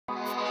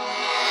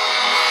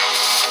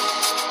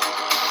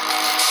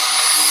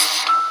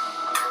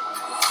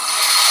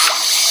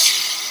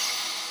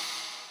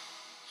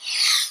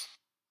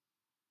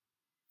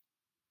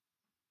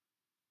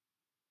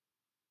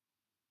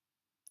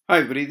Hi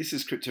everybody, this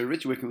is Crypto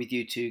Rich, working with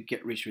you to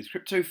get rich with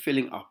crypto,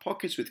 filling our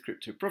pockets with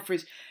crypto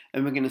profits.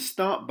 And we're going to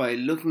start by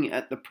looking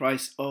at the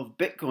price of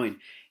Bitcoin.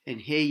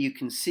 And here you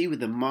can see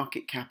with a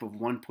market cap of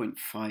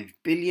 1.5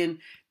 billion,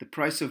 the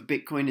price of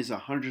Bitcoin is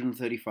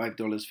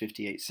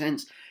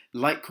 $135.58.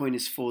 Litecoin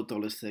is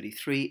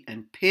 $4.33,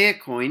 and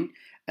Peercoin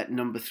at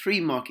number 3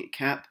 market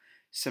cap,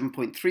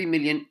 7.3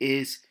 million,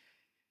 is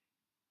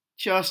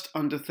just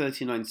under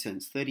 39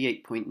 cents,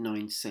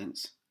 38.9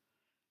 cents.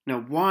 Now,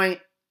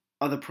 why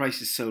are the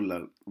prices so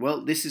low?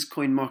 Well, this is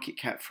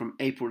CoinMarketCap from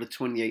April the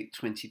 28th,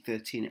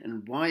 2013.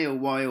 And why, oh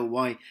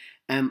why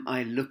am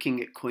I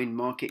looking at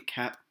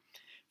CoinMarketCap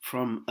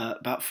from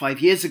about 5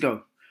 years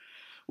ago?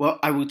 Well,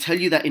 I will tell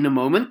you that in a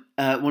moment.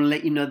 I want to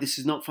let you know this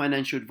is not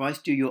financial advice.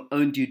 Do your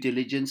own due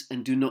diligence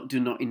and do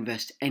not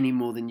invest any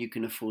more than you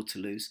can afford to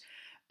lose.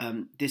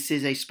 This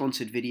is a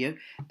sponsored video,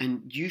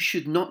 and you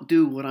should not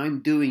do what I'm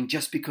doing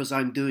just because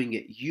I'm doing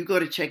it. You got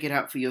to check it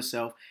out for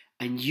yourself,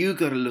 and you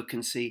got to look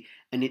and see,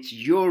 and it's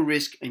your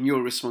risk and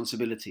your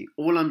responsibility.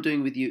 All I'm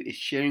doing with you is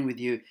sharing with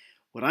you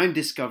what I'm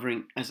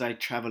discovering as I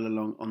travel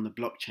along on the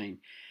blockchain.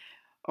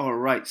 All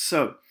right,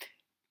 so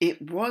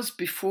it was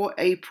before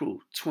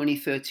April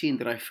 2013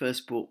 that I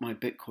first bought my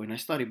Bitcoin. I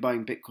started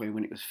buying Bitcoin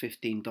when it was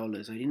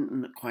 $15. I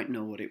didn't quite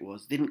know what it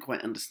was, didn't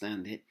quite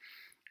understand it,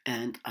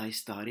 and I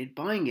started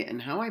buying it.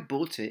 And how I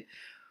bought it,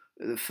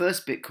 the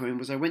first Bitcoin,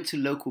 was I went to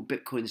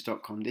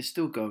localbitcoins.com. They're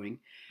still going.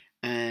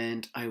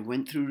 And I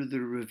went through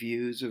the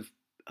reviews of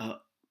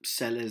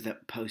sellers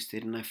that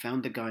posted, and I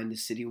found the guy in the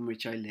city in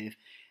which I live,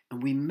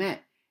 and we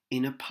met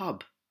in a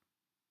pub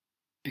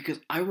because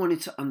I wanted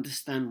to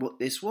understand what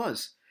this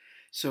was.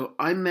 So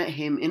I met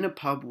him in a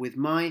pub with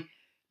my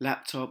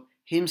laptop,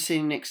 him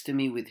sitting next to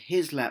me with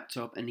his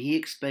laptop, and he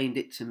explained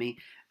it to me.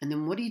 And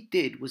then what he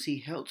did was he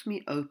helped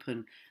me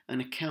open an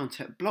account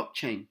at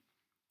blockchain.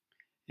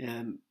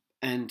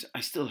 And I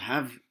still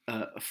have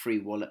a free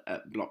wallet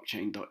at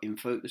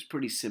blockchain.info. It was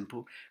pretty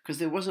simple because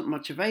there wasn't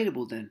much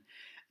available then.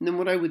 And then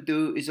what I would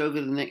do is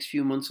over the next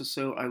few months or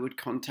so, I would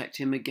contact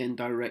him again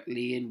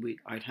directly, and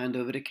I'd hand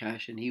over the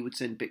cash and he would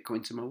send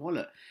Bitcoin to my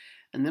wallet.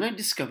 And then I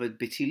discovered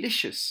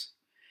Bittylicious,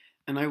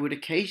 and I would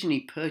occasionally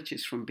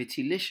purchase from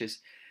Bittylicious,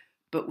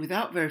 but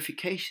without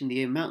verification,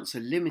 the amounts are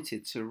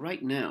limited. So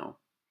right now,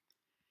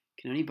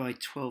 you can only buy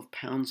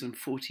 £12 and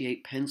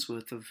 48 pence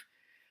worth of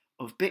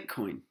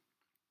Bitcoin.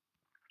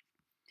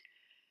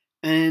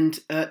 And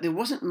there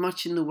wasn't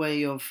much in the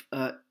way of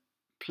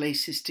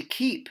places to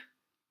keep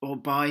or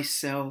buy,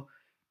 sell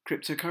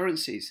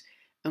cryptocurrencies.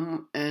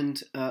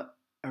 And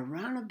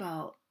around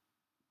about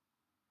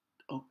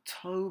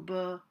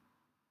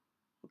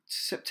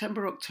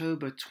September,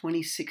 October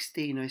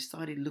 2016, I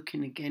started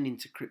looking again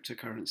into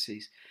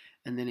cryptocurrencies.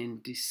 And then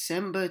in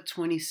December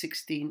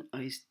 2016,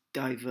 I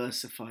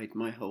diversified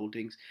my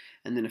holdings.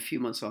 And then a few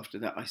months after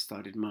that, I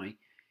started my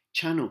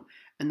channel.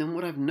 And then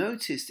what I've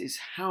noticed is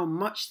how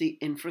much the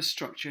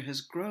infrastructure has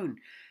grown.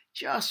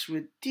 Just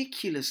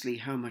ridiculously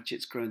how much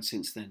it's grown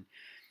since then.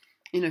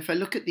 You know, if I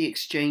look at the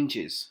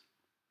exchanges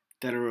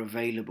that are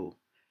available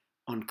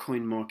on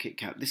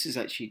CoinMarketCap, this is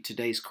actually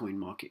today's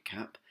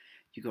CoinMarketCap.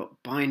 You've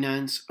got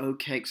Binance,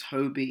 OKEx,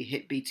 Huobi,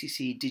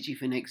 HitBTC,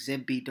 DigiFinex,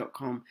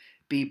 ZB.com,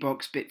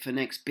 Bbox,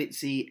 Bitfinex,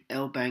 Bitzee,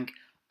 LBank,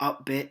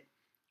 Upbit,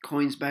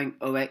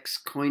 Coinsbank, OX,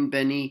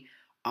 Coinbenny,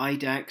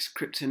 IDAX,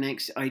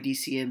 Cryptonex,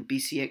 IDCM,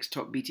 BCX,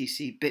 Top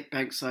BTC,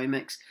 Bitbank,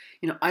 Cymex.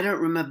 You know, I don't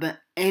remember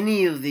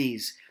any of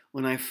these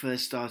when I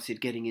first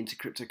started getting into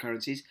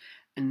cryptocurrencies.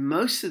 And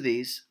most of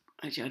these,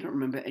 actually, I don't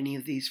remember any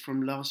of these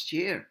from last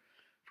year,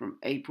 from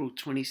April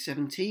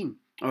 2017.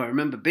 Oh, I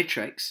remember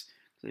Bittrex.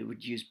 They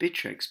would use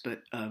Bittrex,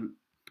 but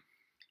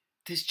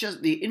there's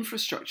just, the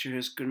infrastructure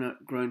has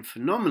grown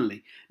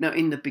phenomenally. Now,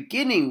 in the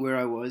beginning where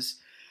I was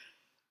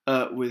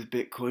with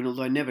Bitcoin,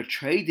 although I never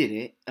traded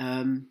it,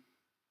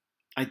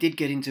 I did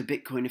get into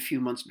Bitcoin a few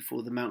months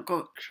before the Mt.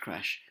 Gox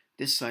crash.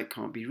 This site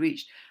can't be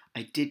reached.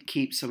 I did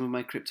keep some of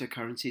my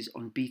cryptocurrencies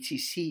on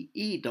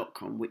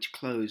BTCE.com, which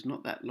closed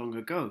not that long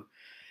ago.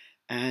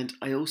 And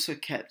I also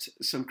kept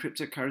some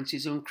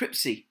cryptocurrencies on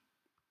Cryptsy.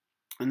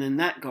 And then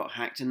that got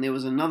hacked. And there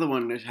was another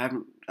one that I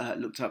haven't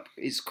looked up,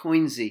 is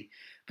Coinsy.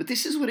 But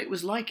this is what it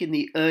was like in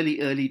the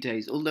early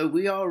days. Although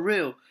we are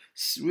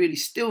really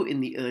still in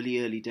the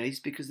early days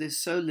because there's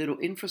so little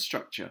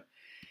infrastructure.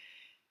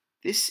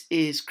 This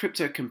is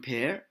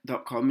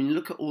cryptocompare.com, and you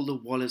look at all the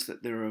wallets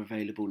that there are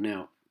available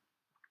now.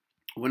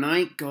 When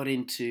I got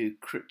into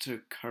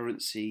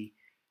cryptocurrency,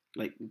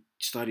 like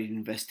started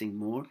investing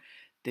more,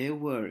 there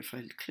were, if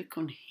I click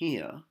on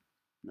here,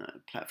 no,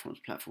 platforms,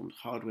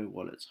 hardware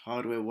wallets.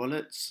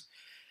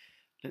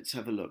 Let's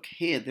have a look.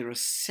 Here, there are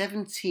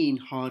 17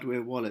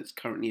 hardware wallets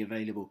currently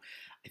available.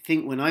 I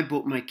think when I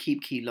bought my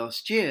KeepKey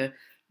last year,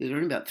 there were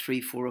only about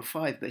 3, 4, or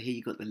 5, but here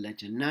you got the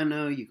Ledger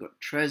Nano, you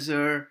got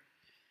Trezor.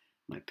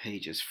 My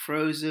page is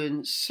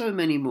frozen. So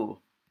many more.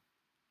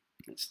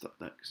 Let's stop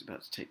that because it's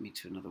about to take me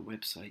to another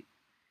website.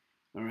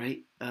 All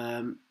right.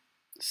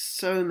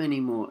 So many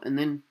more. And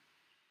then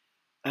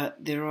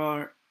there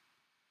are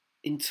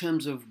in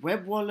terms of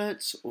web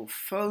wallets or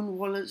phone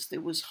wallets,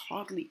 there was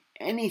hardly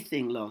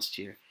anything last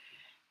year.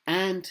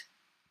 And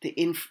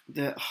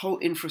the whole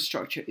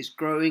infrastructure is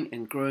growing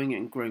and growing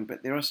and growing,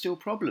 but there are still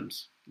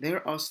problems.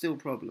 There are still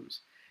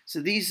problems.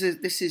 So this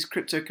is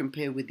crypto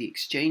compared with the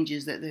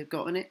exchanges that they've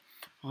got on it,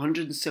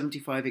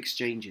 175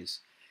 exchanges.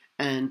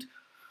 And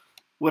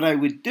what I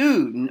would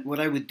do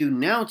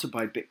now to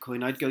buy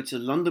Bitcoin, I'd go to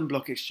London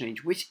Block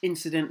Exchange, which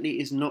incidentally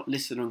is not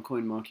listed on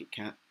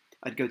CoinMarketCap.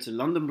 I'd go to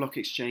London Block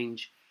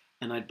Exchange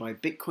and I'd buy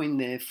Bitcoin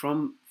there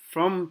from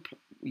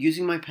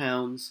using my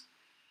pounds.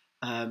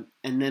 And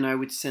then I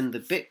would send the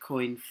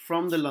Bitcoin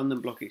from the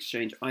London Block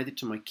Exchange either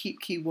to my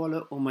KeepKey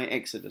wallet or my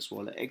Exodus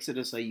wallet.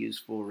 Exodus I use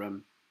for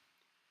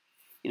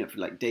for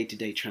like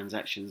day-to-day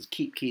transactions.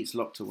 KeepKey it's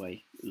locked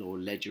away, or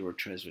Ledger or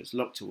Trezor, it's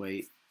locked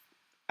away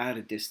at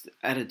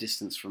a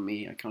distance from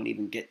me. I can't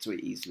even get to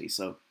it easily.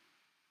 So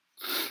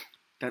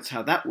that's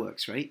how that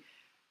works, right?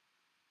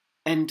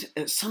 And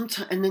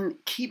and then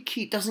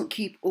KeepKey doesn't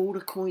keep all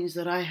the coins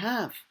that I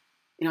have.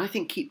 I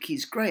think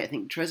KeepKey's great. I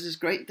think Trezor's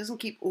great. It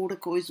doesn't keep all the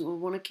coins that I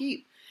want to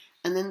keep.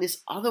 And then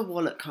this other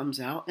wallet comes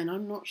out, and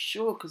I'm not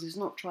sure because it's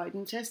not tried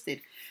and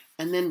tested.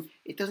 And then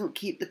it doesn't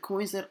keep the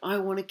coins that I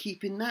want to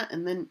keep in that.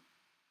 And then,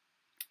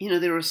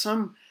 there are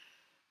some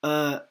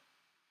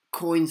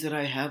coins that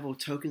I have or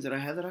tokens that I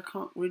have that I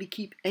can't really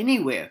keep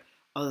anywhere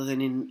other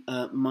than in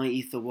my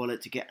Ether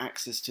wallet to get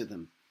access to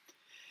them.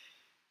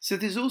 So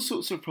there's all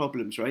sorts of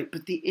problems, right?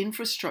 But the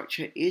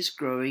infrastructure is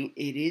growing.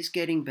 It is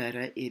getting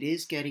better. It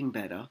is getting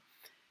better.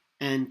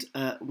 And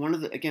one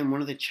of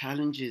the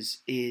challenges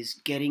is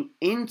getting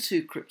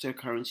into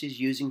cryptocurrencies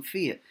using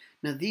fiat.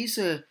 Now these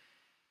are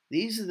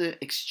the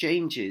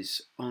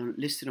exchanges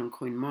listed on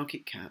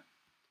CoinMarketCap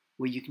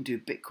where you can do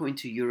Bitcoin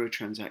to Euro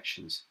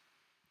transactions,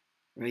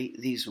 right?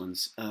 These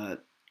ones: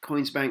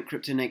 Coinsbank,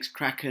 CryptoNext,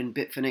 Kraken,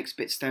 Bitfinex,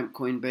 Bitstamp,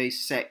 Coinbase,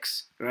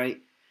 Sex, right?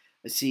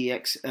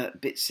 CX,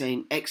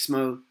 Bitsane,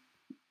 Exmo,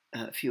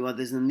 a few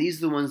others, and these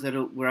are the ones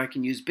where I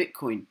can use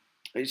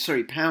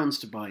pounds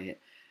to buy it.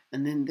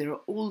 And then there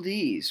are all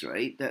these,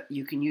 right, that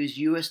you can use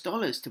US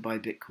dollars to buy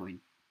Bitcoin.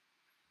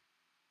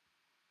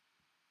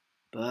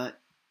 But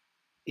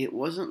it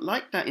wasn't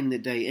like that in the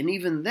day. And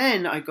even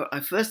then, I got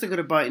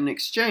to buy it in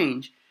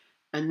exchange,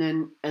 and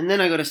then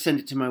I got to send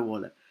it to my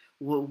wallet.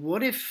 Well,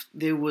 what if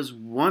there was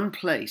one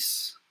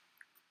place,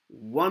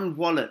 one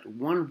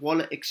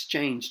wallet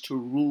exchange to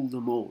rule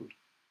them all?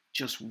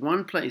 Just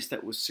one place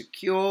that was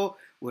secure,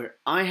 where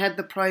I had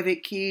the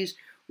private keys,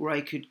 where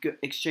I could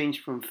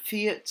exchange from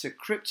fiat to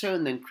crypto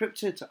and then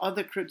crypto to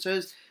other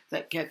cryptos,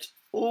 that kept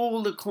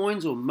all the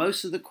coins or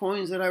most of the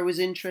coins that I was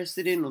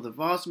interested in, or the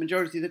vast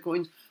majority of the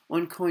coins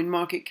on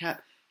CoinMarketCap.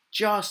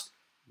 Just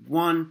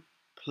one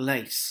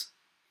place.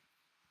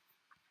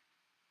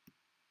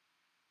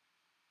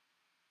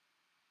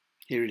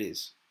 Here it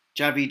is,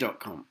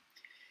 Javi.com.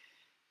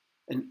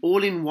 An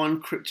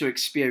all-in-one crypto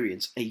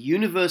experience, a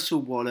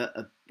universal wallet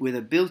with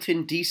a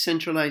built-in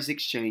decentralized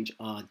exchange.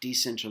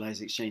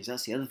 Decentralized exchange,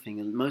 that's the other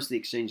thing. Most of the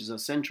exchanges are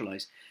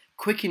centralized.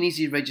 Quick and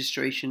easy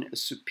registration, a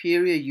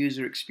superior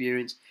user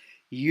experience,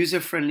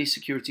 user-friendly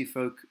security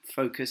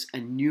focus,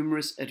 and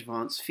numerous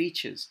advanced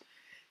features.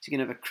 So you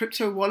can have a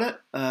crypto wallet,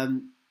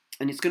 and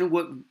it's going to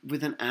work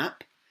with an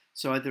app.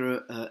 So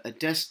either a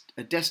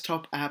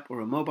desktop app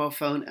or a mobile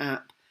phone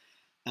app.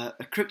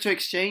 A crypto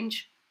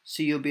exchange,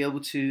 so you'll be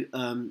able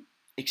to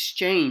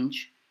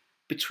exchange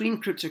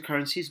between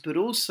cryptocurrencies, but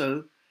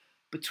also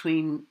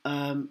between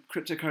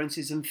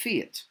cryptocurrencies and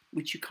fiat,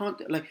 which you can't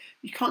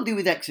do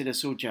with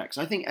Exodus or Jax.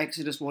 I think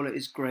Exodus wallet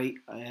is great.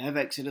 I have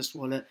Exodus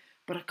wallet,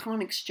 but I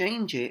can't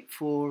exchange it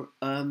for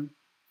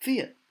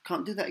fiat.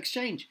 Can't do that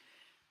exchange.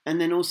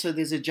 And then also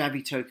there's a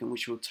Javi token,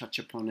 which we'll touch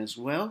upon as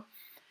well.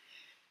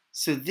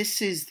 So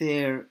this is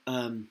their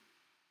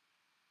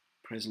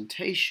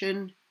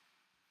presentation.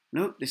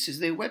 No, this is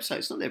their website.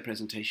 It's not their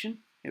presentation.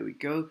 Here we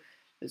go.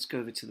 Let's go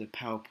over to the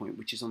PowerPoint,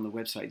 which is on the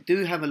website.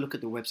 Do have a look at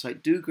the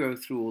website. Do go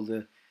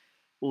through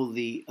all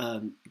the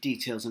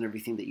details and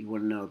everything that you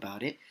want to know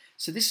about it.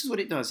 So this is what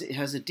it does. It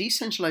has a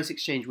decentralized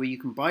exchange where you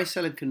can buy,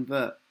 sell, and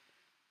convert.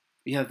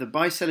 You have the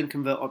buy, sell, and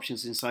convert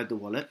options inside the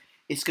wallet.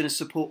 It's going to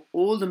support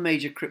all the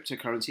major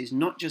cryptocurrencies,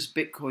 not just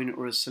Bitcoin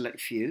or a select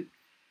few.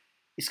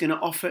 It's going to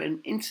offer an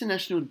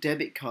international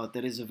debit card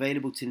that is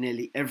available to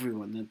nearly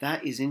everyone. Now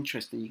that is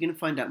interesting. You're going to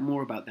find out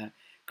more about that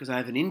because I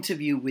have an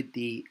interview with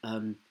the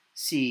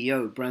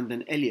CEO,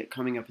 Brandon Elliott,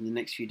 coming up in the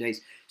next few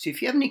days. So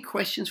if you have any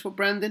questions for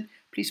Brandon,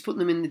 please put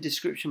them in the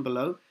description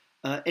below.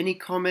 Any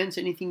comments,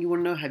 anything you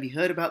want to know? Have you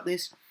heard about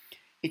this?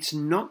 It's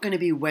not going to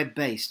be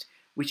web-based,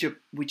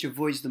 which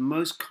avoids the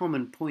most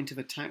common point of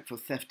attack for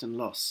theft and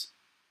loss.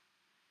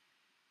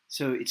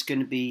 So it's going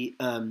to be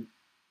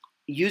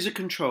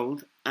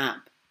user-controlled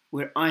app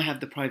where I have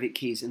the private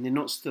keys and they're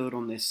not stored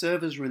on their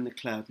servers or in the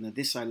cloud. Now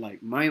this I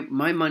like. My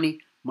money,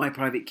 my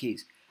private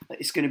keys.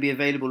 It's going to be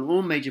available on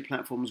all major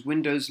platforms: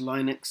 Windows,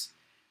 Linux,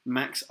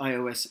 Macs,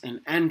 iOS,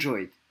 and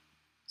Android.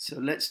 So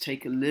let's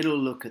take a little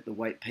look at the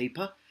white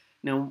paper.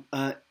 Now,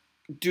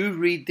 do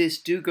read this.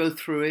 Do go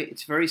through it.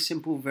 It's very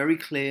simple, very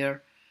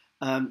clear.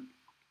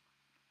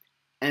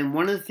 And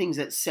one of the things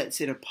that sets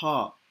it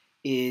apart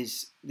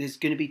is there's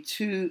going to be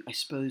two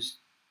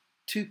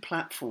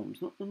platforms,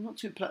 not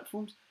two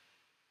platforms,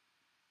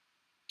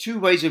 two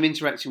ways of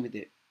interacting with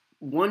it.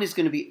 One is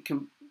going to be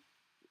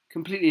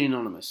completely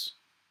anonymous,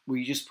 where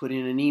you just put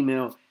in an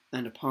email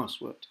and a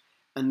password.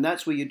 And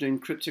that's where you're doing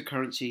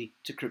cryptocurrency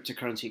to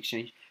cryptocurrency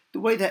exchange, the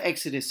way that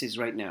Exodus is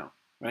right now,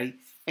 right?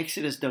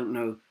 Exodus don't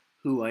know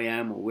who I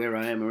am or where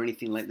I am or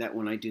anything like that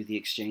when I do the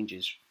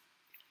exchanges.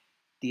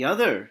 The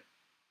other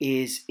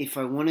is if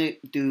I want to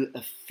do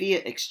a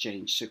fiat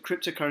exchange, so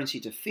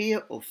cryptocurrency to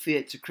fiat or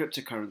fiat to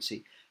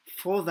cryptocurrency.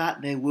 For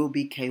that, there will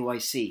be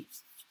KYC,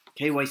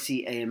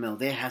 AML.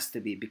 There has to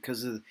be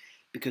because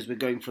we're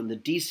going from the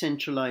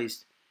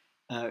decentralized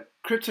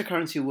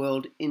cryptocurrency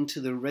world into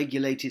the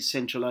regulated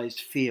centralized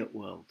fiat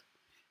world.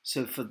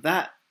 So for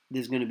that,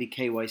 there's going to be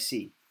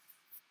KYC,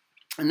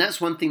 and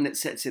that's one thing that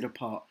sets it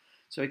apart.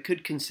 So I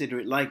could consider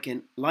it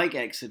like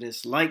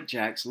Exodus, like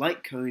Jax,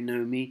 like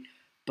Koinomi,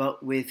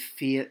 but with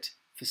fiat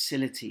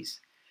facilities.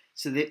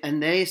 So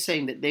they're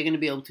saying that they're going to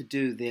be able to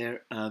do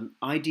their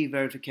ID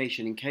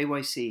verification and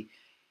KYC,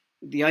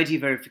 the ID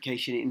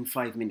verification in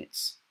 5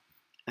 minutes.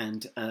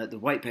 And the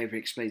white paper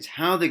explains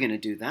how they're going to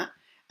do that.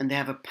 And they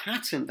have a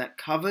patent that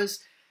covers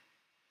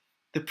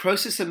the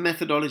process and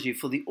methodology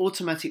for the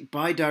automatic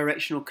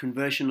bidirectional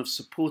conversion of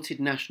supported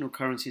national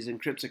currencies and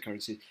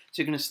cryptocurrencies.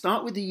 So you're going to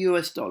start with the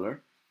US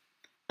dollar,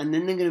 and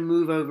then they're going to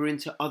move over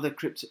into other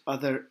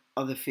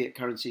fiat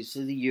currencies,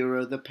 so the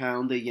euro, the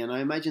pound, the yen.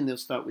 I imagine they'll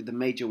start with the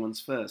major ones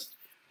first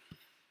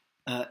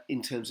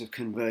in terms of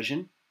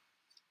conversion.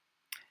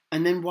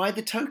 And then why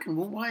the token?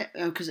 Well, why?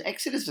 Because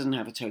Exodus doesn't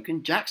have a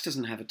token, Jax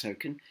doesn't have a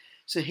token.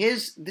 So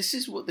this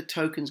is what the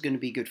token's going to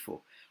be good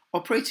for.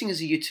 Operating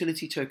as a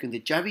utility token, the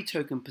Javi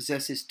token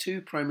possesses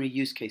two primary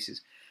use cases.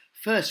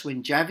 First,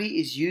 when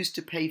Javi is used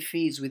to pay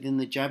fees within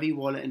the Javi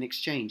wallet and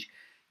exchange,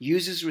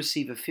 users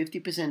receive a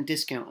 50%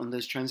 discount on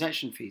those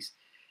transaction fees.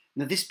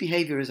 Now, this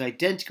behavior is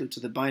identical to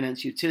the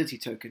Binance utility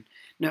token.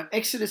 Now,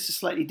 Exodus is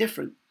slightly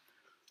different.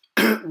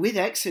 With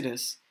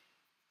Exodus,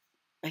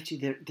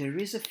 actually, there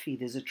is a fee.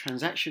 There's a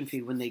transaction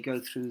fee when they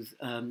go through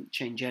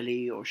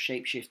Changelly or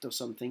Shapeshift or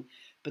something,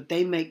 but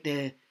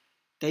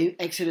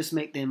Exodus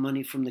make their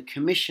money from the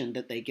commission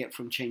that they get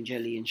from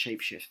Changelly and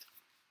Shapeshift.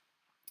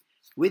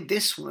 With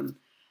this one,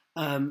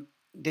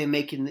 they're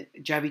making the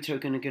Javi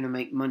token are going to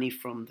make money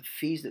from the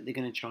fees that they're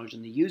going to charge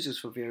on the users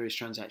for various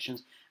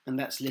transactions, and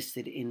that's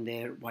listed in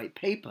their white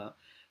paper.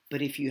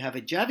 But if you have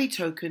a Javi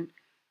token,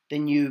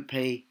 then you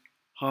pay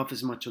half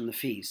as much on the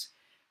fees.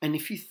 And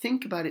if you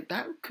think about it,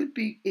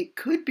 it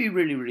could be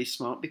really, really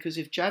smart, because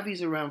if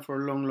Javi's around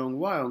for a long, long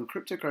while and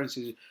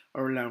cryptocurrencies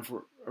are around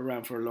for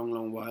a long,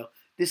 long while,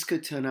 this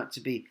could turn out to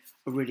be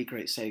a really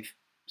great safe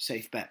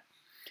bet.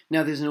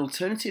 Now, there's an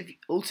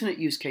alternate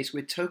use case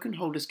where token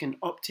holders can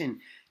opt in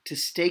to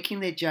staking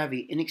their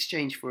Javi in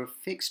exchange for a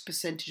fixed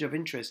percentage of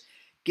interest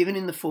given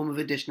in the form of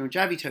additional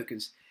Javi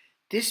tokens.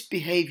 This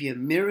behavior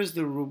mirrors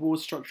the reward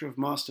structure of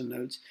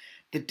masternodes.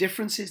 The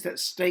difference is that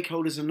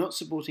stakeholders are not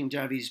supporting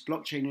Javi's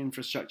blockchain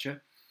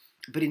infrastructure,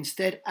 but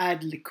instead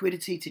add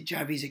liquidity to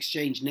Javi's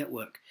exchange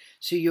network.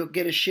 So you'll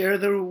get a share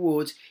of the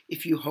rewards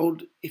if you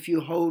hold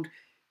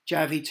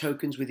Javi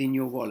tokens within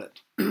your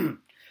wallet.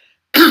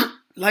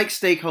 Like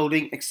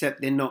stakeholding,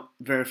 except they're not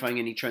verifying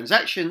any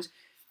transactions,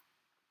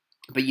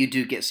 but you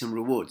do get some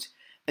rewards.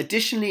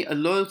 Additionally, a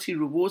loyalty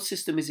reward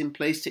system is in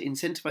place to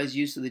incentivize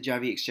use of the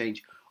Javi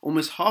exchange.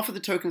 Almost half of the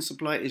token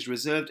supply is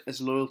reserved as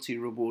loyalty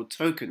reward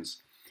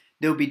tokens.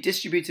 They will be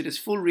distributed as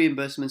full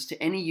reimbursements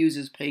to any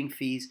users paying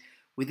fees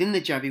within the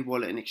Javi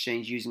wallet and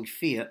exchange using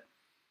fiat,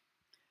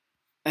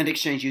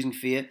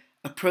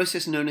 a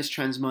process known as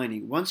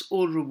transmining. Once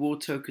all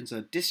reward tokens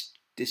are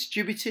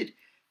distributed,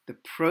 the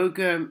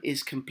program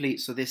is complete.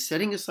 So they're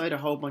setting aside a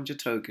whole bunch of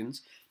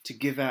tokens to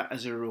give out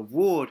as a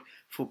reward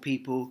for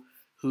people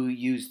who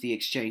use the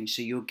exchange.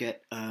 So you'll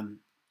get who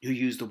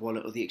use the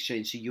wallet or the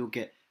exchange. So you'll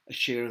get a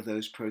share of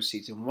those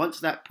proceeds. And once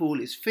that pool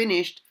is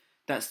finished,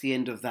 that's the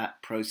end of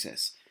that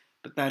process.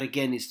 But that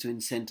again is to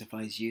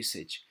incentivize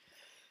usage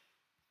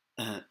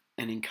and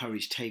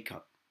encourage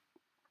take-up.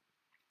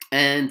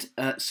 And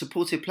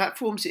supported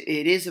platforms,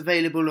 it is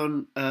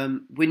available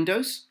on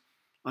Windows.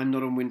 I'm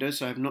not on Windows,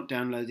 so I have not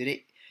downloaded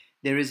it.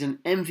 There is an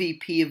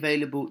MVP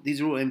available.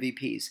 These are all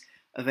MVPs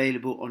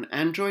available on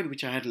Android,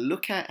 which I had a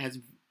look at.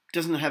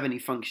 Doesn't have any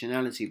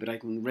functionality, but I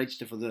can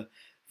register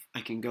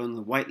I can go on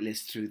the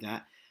whitelist through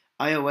that.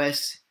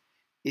 iOS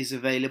is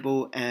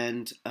available,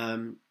 and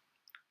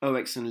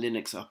OS and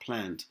Linux are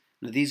planned.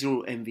 Now, these are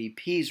all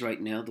MVPs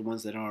right now, the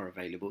ones that are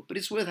available, but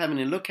it's worth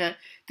having a look at.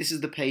 This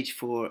is the page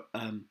for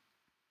on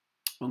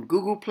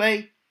Google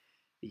Play.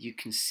 You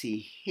can see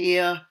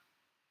here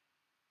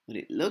what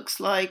it looks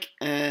like,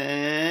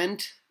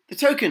 and the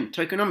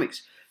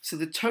tokenomics. So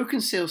the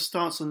token sale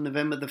starts on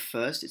November the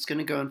 1st. It's going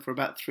to go on for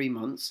about 3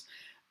 months.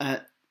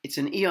 It's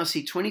an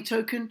ERC20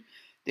 token.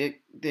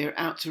 They're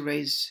out to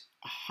raise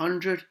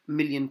 100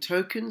 million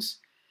tokens,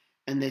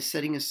 and they're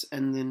setting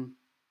aside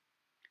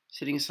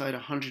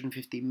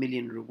 150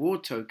 million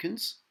reward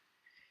tokens.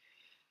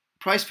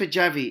 Price per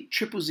Javi,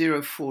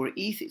 0004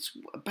 ETH. It's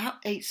about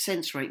 8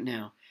 cents right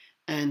now.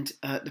 And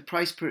the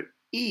price per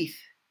ETH,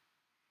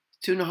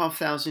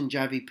 2,500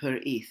 Javi per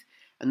ETH.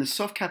 And the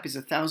soft cap is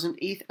 1,000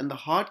 ETH, and the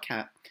hard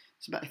cap,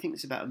 I think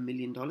it's about $1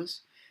 million.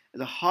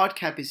 The hard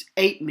cap is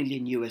 8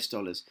 million US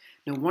dollars.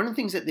 Now, one of the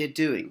things that they're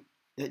doing,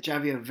 that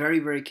Javi are very,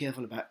 very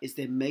careful about, is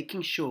they're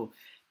making sure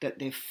that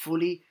they're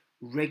fully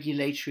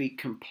regulatory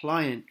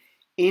compliant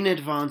in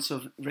advance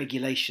of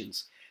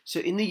regulations. So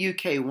in the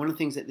UK, one of the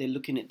things that they're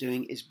looking at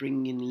doing is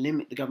bringing in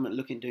the government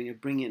looking at doing is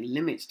bringing in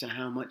limits to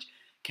how much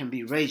can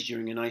be raised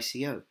during an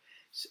ICO.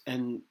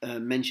 And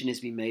mention has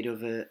been made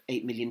of a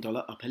 $8 million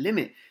upper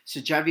limit. So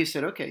Javi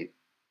said, okay,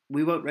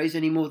 we won't raise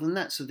any more than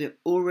that. So they're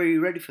already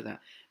ready for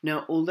that.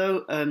 Now,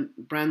 although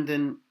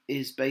Brandon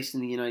is based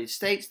in the United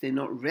States, they're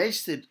not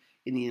registered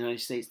in the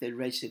United States. They're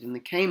registered in the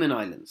Cayman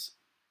Islands.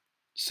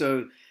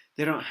 So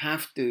they don't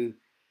have to.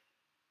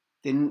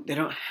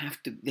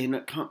 They're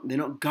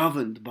not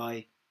governed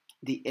by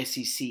the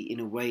SEC in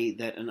a way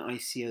that an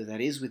ICO that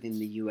is within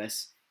the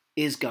US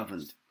is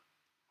governed.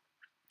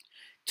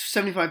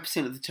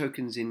 75% of the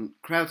tokens in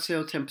crowd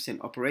sale, 10%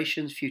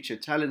 operations, future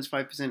talents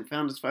 5%,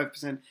 founders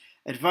 5%,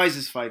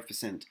 advisors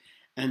 5%.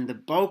 And the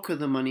bulk of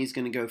the money is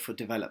going to go for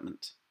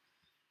development,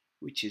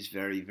 which is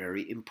very,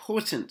 very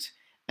important.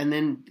 And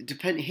then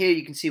here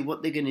you can see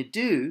what they're going to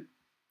do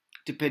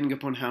depending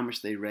upon how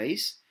much they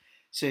raise.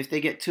 So if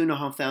they get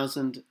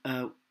 2,500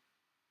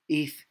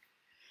 ETH,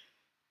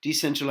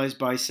 decentralized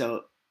buy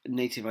sell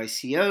native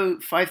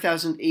ICO,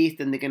 5,000 ETH,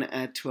 then they're going to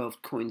add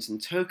 12 coins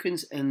and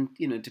tokens, and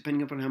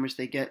depending upon how much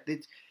they get,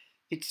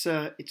 it's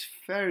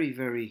very,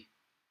 very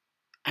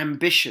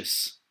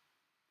ambitious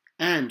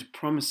and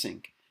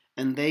promising,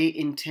 and they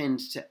intend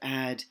to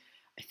add,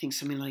 I think,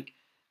 something like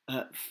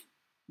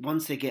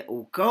once they get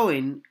all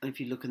going, if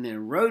you look in their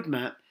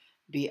roadmap,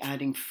 be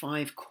adding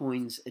 5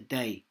 coins a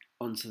day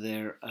onto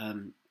their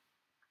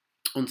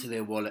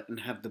wallet, and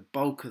have the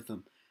bulk of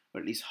them,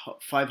 or at least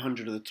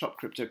 500 of the top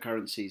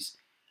cryptocurrencies,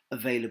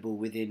 available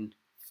within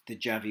the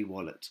Javi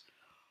wallet.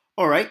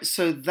 All right,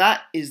 so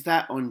that is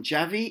that on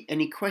Javi.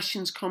 Any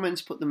questions,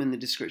 comments, put them in the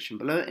description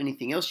below.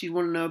 Anything else you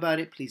want to know about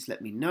it, please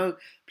let me know.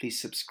 Please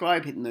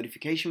subscribe, hit the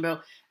notification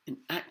bell. And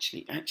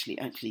actually,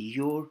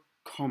 your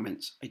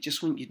comments, I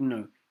just want you to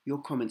know,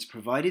 your comments,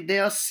 provided they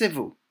are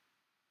civil,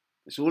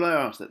 that's all I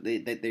ask, that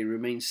they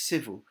remain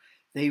civil.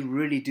 They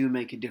really do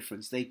make a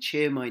difference. They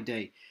cheer my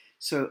day.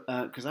 So,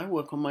 because I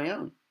work on my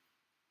own.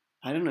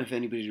 I don't know if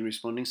anybody's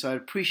responding, so I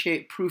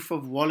appreciate proof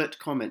of wallet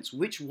comments.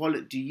 Which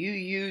wallet do you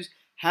use?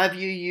 Have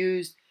you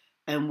used?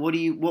 And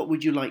what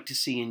would you like to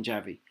see in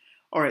Javi?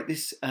 All right,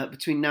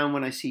 between now and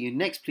when I see you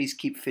next, please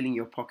keep filling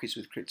your pockets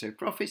with crypto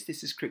profits.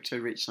 This is Crypto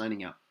Rich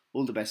signing out.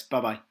 All the best.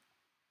 Bye-bye.